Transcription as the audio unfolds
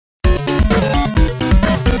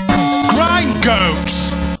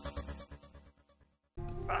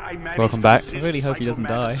Welcome back. I really hope he doesn't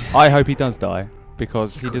die. I hope he does die,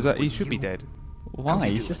 because he should be dead. Why?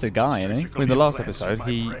 He's just a guy, isn't he? In the last episode,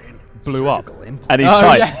 he blew up, and he's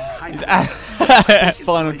His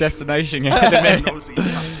final destination.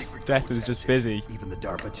 Death is just busy. Even the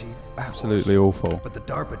DARPA chief? Absolutely awful. But the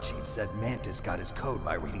DARPA chief said Mantis got his code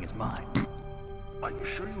by reading his mind. Are you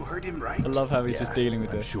sure you heard him right? I love how he's just dealing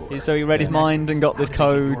with this. Sure. So he read his mind and got this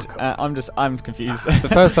code. I'm confused. The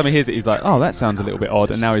first time he hears it, he's like, "Oh, that sounds a little bit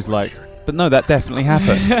odd," and now he's like, "But no, that definitely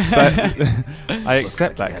happened." But I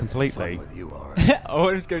accept that completely. I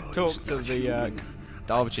want him to go talk to the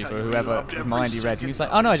DARPA chief or whoever his mind he read. He was like,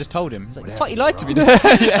 "Oh no, I just told him." He's like, "Fuck, you lied to me."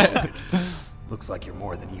 Yeah. Looks like you're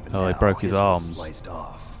more than even. Oh, he broke his arms. Sliced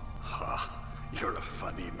off. You're a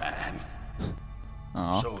funny man.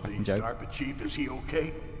 Aww, So the joke. DARPA chief, is he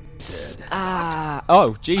okay? Dead.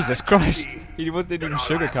 Oh, Jesus Christ. He wasn't even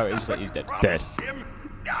sugarcoat it. He was just like, he's dead. Dead. Jim,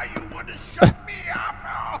 now you want to shut me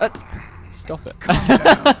up? Stop it.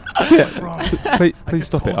 Yeah, please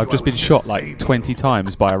stop it. I've just been shot like 20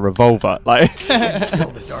 times by a revolver. Like,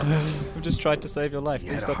 I've just tried to save your life.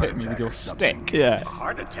 Please stop hitting me with your stick. yeah. A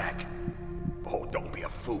heart attack? Oh, don't be a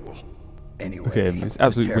fool. Anyway, Look at him, it's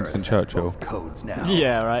absolute the Winston terrorists have Churchill. both codes now.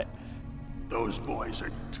 Yeah, right. Those boys are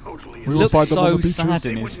totally We He will find looks them on so the beaches. sad They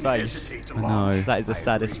in his wouldn't face. hesitate to I know. launch. That is the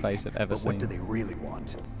saddest face I've ever But what do seen. they really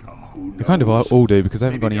want? Oh, who They kind of knows? all do, because they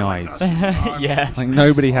haven't got Maybe any they're eyes. like us. Yeah. Like,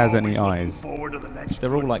 nobody has any Always looking eyes. forward to the next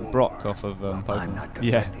They're all good like war. Brock off of I'm Pokemon. not gonna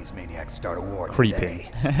Yeah. let these maniacs start a war Creeping.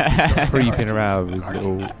 today. Creeping around with his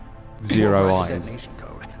little zero Override the eyes. detonation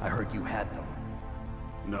code. I heard you had them.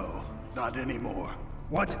 No, not anymore.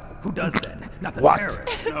 What? Who does then? Not the What?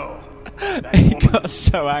 terrorists. No. That He woman, got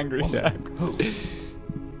so angry.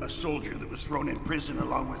 a soldier that was thrown in prison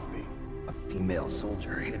along with me. A female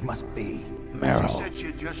soldier. It must be. She said she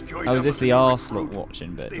had just joined Oh, is up this as the a new arse-look recruit.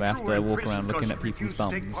 watching bit? They We have threw to her in walk prison around looking because at she people's refused to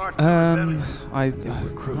take bums. part in the rebellion. I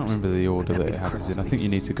can't remember the order that it happens in. I think you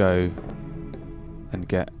need to go and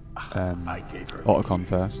get I gave her Otacon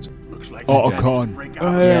first. Looks like Otacon. she managed to break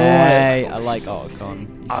out. Yay! I like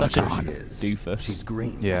Otacon. He's such a She's doofus.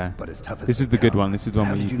 green. Yeah. But as tough as This they is the good come. one. This is the one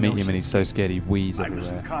How where did you know meet him and she's he's so green? scared he wheezes I was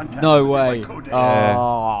in everywhere. contact No with way. my Kodak.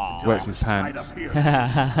 Oh. Wets I his was tied pants. up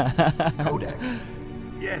here. Kodak.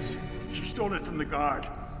 Yes, she stole it from the guard.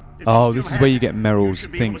 If Oh, she this still is where has you it, get Meryl's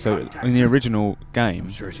should be thing. able to So contact in the her. original game, I'm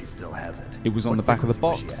sure she still has it. it was on What the back of the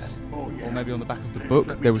frequency box, was she at? Oh, yeah. or maybe on the back of the Let book.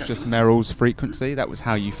 me There was tell just you Meryl's frequency. That was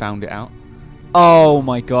how you found it out. Oh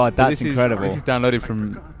my god, But that's this incredible. This is downloaded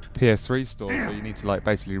from PS3 store, so you need to like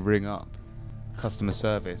basically ring up customer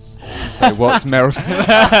service. Say what's Meryl's?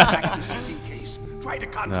 Back in the CD case. Try to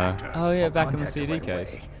contact her. Oh yeah, back in the Contact her CD right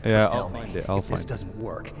case. away. Yeah, Tell I'll me, find it. I'll if this find it. doesn't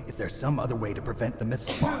work, is there some other way to prevent the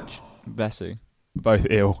missile launch? Bless you. Both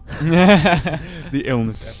ill. The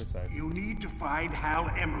illness episode. You need to find Hal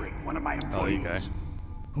Emmerich, one of my Oh, there you employees. go.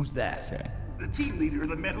 Who's that? The team leader of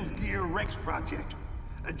the Metal Gear Rex project.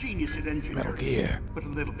 A genius at engineering. Metal Gear. But a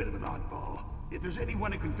little bit of an oddball. If there's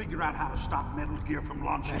anyone who can figure out how to stop Metal Gear from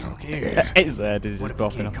launching, His head is What just if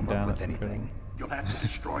bopping you can't up and come down. up with That's incredible. anything? you'll have to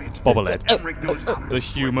destroy it. Bobblehead. Emmerich knows how to The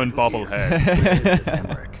destroy human Metal Gear. bobblehead. Where is this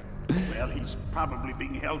Emmerich? Well, he's probably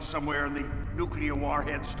being held somewhere in the nuclear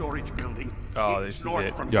warhead storage building. Oh, It's this is north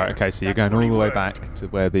it. from Yeah, here. okay, so you're That's going all where the he way worked. back to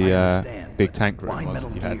where I the understand, big but tank room why was.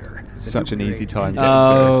 Metal You had Gear? The such an nuclear easy agent. time getting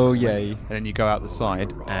Oh there. yay. And then you go out the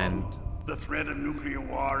side and The threat of nuclear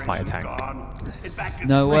war Fire isn't tank. gone. In fact, it's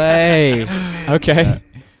No greater way. than it's ever been. Okay.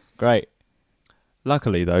 Great.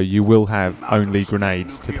 luckily though you will have only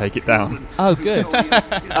grenades to take it down. Oh good.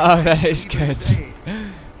 Oh, that is good.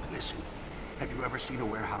 Listen, have you ever seen a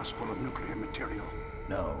warehouse full of nuclear material?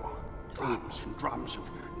 No. Drums and drums of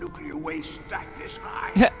nuclear waste stacked this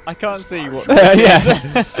high. I can't see what Yeah,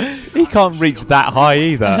 he can't reach that high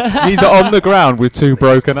either. He's on the ground with two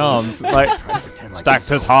broken arms, like Pretend like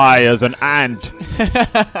stacked as high as an ant. And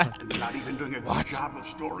they're not even doing a good job of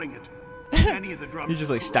storing it. Many of the drums He's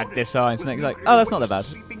just like are stacked loaded this high and with Snake's like, nuclear oh that's not that bad.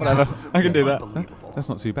 waste seeping Whatever. out of the I can do that. Unbelievable. That's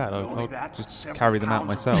not too bad. Only I'll that, just several carry them out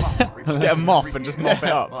pounds of myself. buffer Just get a removed mop every and just year. mop it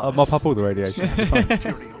up. I'll mop up all the radiation.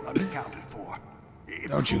 Material unaccounted for. It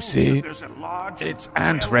Don't you proves see? that there's a large, It's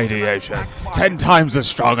ant well-organized radiation, black market 10 times as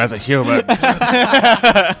strong as a human.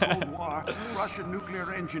 Cold War. Russian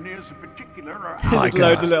nuclear engineers in particular are My out God.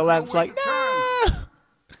 Loads of little ants no way like, to turn.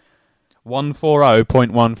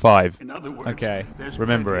 140.15. In other words, Okay. there's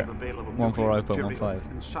Remember plenty of it. available 140.15. nuclear material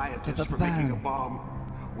and scientists for making a bomb.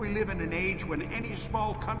 We live in an age when any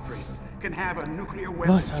small country can have a nuclear weapons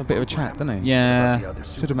Nice to have a bit of a chat, program. doesn't he? Yeah.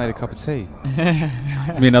 Should have made a cup of tea.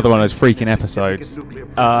 It's be another one of those freaking episodes. Nuclear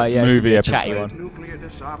Yeah, it's gonna Movie be a episode. chatty one. Nuclear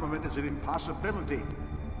disarmament is an impossibility.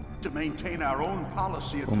 To maintain our own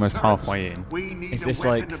policy of Almost deterrence, halfway in. we need Is a this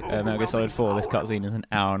like weapon of Metal Gear Solid 4? This overwhelming cutscene is an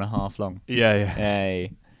hour and a half long. Yeah.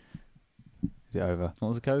 Hey. Is it over? What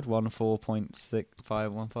was the code?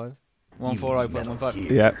 14.6515?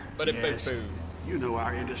 140.15. Yeah. Yes. You know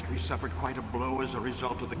our industry suffered quite a blow as a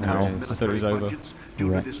result of the No, cuts in I thought it was military over. budgets due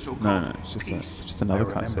to Right. this No, so-called no, it's peace. just another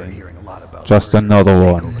remember cutscene. hearing a lot about Just mergers another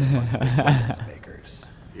and one. takeovers by big weapons makers.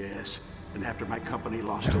 Yes, and after my company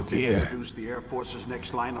lost their bid to produce the Air Force's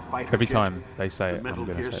next line of fighter Every jet, time they say the it, I'm Metal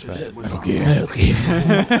going to Gear say system it. was Metal on. Gear.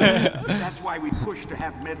 That's why we pushed to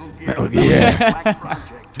have Metal Gear. Black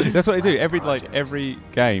Project. That's what they do. Every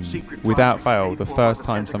game, Secret without projects fail, paid the for first by the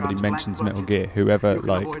time somebody Pentagon's mentions black Metal budget. Gear, whoever You can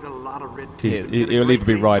like, avoid a lot of red he's, tape and get a it'll great either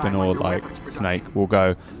be lead Raiden time or on your like weapons production. Snake will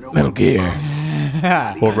go No Metal one Gear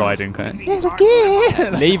can or Raiden. Kind of, Metal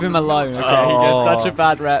Gear. Leave him alone, okay? He gets such a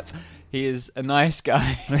bad rep. He is a nice guy.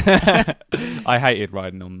 I hated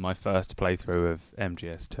Raiden on my first playthrough of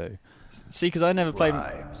MGS2. See, because I never played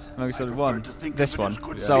Rhymes. Metal Gear Solid I 1, prefer to think this of it one, as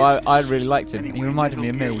good so I business. really liked him. He Anyway, reminded me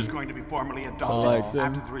of Metal Gear me. was going to be formally I adopted liked him.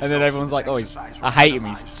 after the And then results everyone's of like, oh, this exercise I were hate him,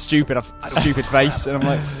 he's finalized. stupid, stupid face. And I'm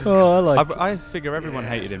like, oh, I like him. I figure everyone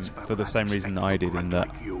hated him for the same reason that I did, in that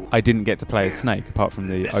Like you. I didn't get to play as Here. Snake apart from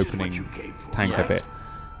the This is what opening you came for, tanker right? bit.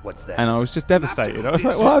 What's that? And I was just devastated. I was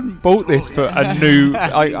like, well, I haven't bought this for a new...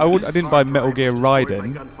 I didn't buy Metal Gear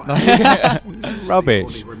Raiden.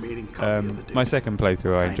 Rubbish. My second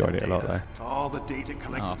playthrough, I enjoyed it a lot, though. All the data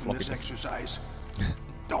collected from this floppy disk. exercise.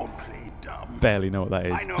 Don't play dumb. Barely know what that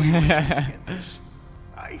is. I know you wish to get this.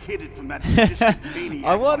 I hid it from that sadistic maniac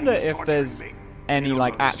I while he wonder was if torturing there's me. any You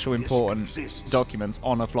like know this actual disk important exists. documents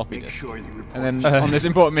on a floppy Make disk. sure you report And to then me. on this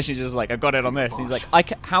important mission, he's just like, I got it on this. And he's like,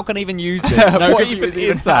 how can I even use this? No What computers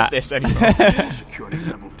even is that? have this anymore. Security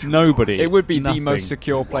level 2. Nobody. It would be the Nothing. most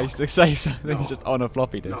secure place to save something just on a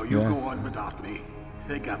floppy disk. No, you Yeah. go on without me.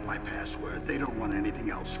 They got my password. They don't want anything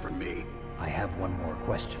else from me. I have one more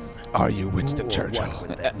question. Are you Who or what was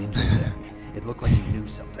that ninja thing? It looked like you knew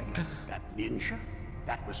something. That ninja?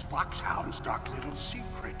 That was Foxhound's dark little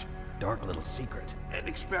secret. Dark little secret. An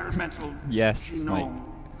experimental Yes, Snake. genome.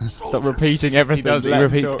 Stop soldier. repeating everything. He does. He let him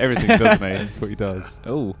repeats talk. everything, doesn't he? That's what he does.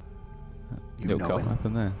 Oh, You know What it.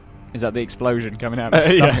 happened there? is that the explosion coming out of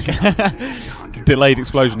his Yeah. stomach? Delayed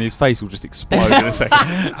explosion. His face will just explode in a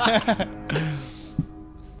second.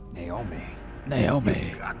 Naomi.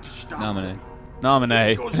 Naomi. Got to stop Nominee. them.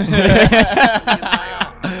 Nominee. It goes finished.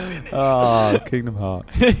 Oh, Kingdom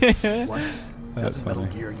Hearts. What? That's Does Metal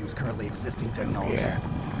funny. Gear use currently existing technology?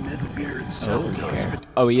 Metal Gear itself does, but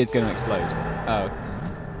Oh, he is going to explode. Oh.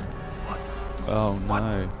 Oh no.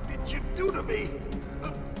 what did you do to me?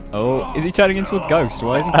 Oh, is he turning into a ghost?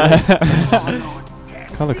 Why is he? Oh, no, it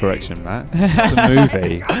can't Colour be. correction, Matt. It's a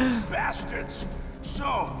movie. Bastards.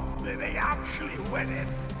 So, they actually went in.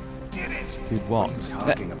 Did it? Did what?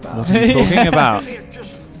 Talking about. What are you talking about? They're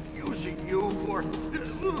just using you for...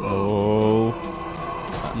 Oh.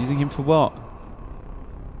 Using him for what?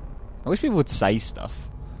 I wish people would say stuff.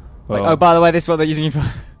 Like, Well- oh, by the way, this is what they're using you for.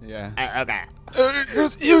 Yeah. Okay.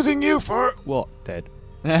 Using you for what? Dead.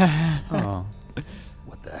 Oh.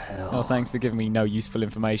 What the hell? Oh, thanks for giving me no useful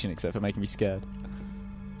information except for making me scared.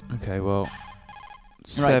 Okay, well.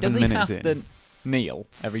 Right, does 7 he minutes have in. to kneel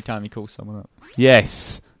every time he calls someone up?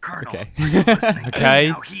 Yes. Okay. Okay.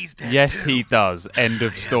 Now he's dead Yes, too. he does. End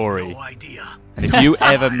of I have story. no idea. And if you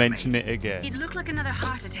ever mention it again. It looked like another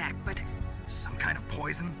heart attack, but, Some kind of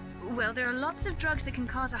poison? well, there are lots of drugs that can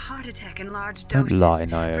cause a heart attack in large Don't doses. lie,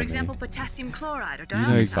 Naomi. For example, potassium chloride or You know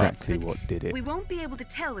dioxide. exactly but what did it. we won't be able to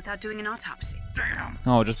tell without doing an autopsy. Damn.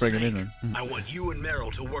 Oh, just bring him in then. I want you and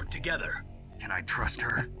Meryl to work together. Can I trust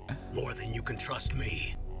her? More than you can trust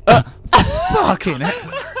me. Fucking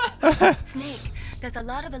hell. Snake, there's a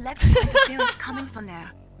lot of electrical interference coming from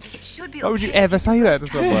there. It should be Why would you okay ever if say you that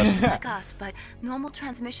first to try someone? something like us, but normal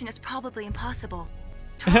transmission is probably impossible.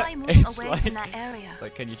 Try moving It's away like- from that area.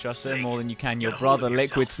 Like, can you trust him more than you can your Get a hold brother, of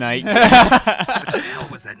yourself. Liquid Snake? What the hell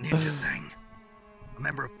was that ninja thing? A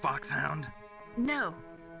member of Foxhound? No.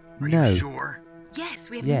 Are No. you sure? Yes,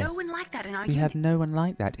 we have Yes. no one like that in our We unit. have no one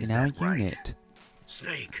like that Is in our that right? unit.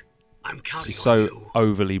 Snake, I'm counting She's on so you.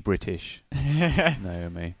 overly British.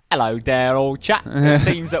 Naomi. Hello there, old chap. It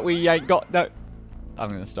seems that we ain't got no... I'm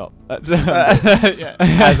going to stop. That's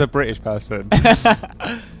As a British person.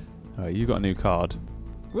 Alright, you got a new card.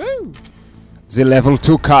 Woo! The level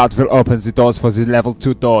 2 card will open the doors for the level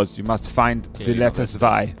 2 doors. You must find Here the you go, letters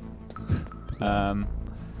Y.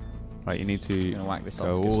 Right, you need to gonna whack this on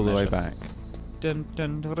go for good all the way measure. back. Dun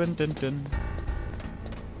dun dun dun dun.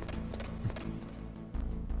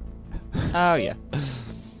 Oh yeah.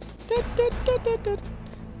 Dun, dun, dun, dun, dun.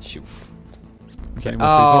 Shoof. Getting more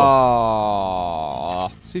C4.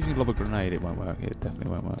 Oh. See if you lob a grenade, it won't work. It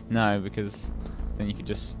definitely won't work. No, because then you could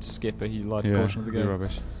just skip a large Yeah, portion of the it'd be game.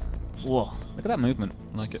 rubbish. Whoa. Look at that movement.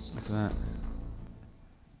 I like it. Look at that.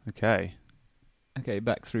 Okay. Okay,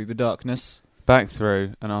 back through the darkness. Back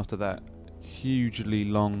through, and after that hugely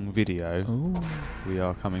long video, Ooh. we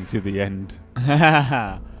are coming to the end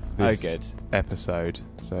Oh, this good. episode.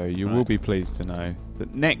 So you Right. will be pleased to know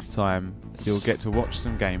that next time you'll get to watch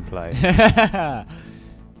some gameplay. Just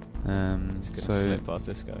gonna So slip past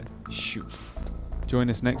this guy. Shoot. join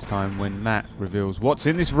us next time when Matt reveals what's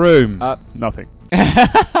in this room. Nothing.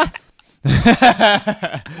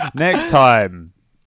 Next time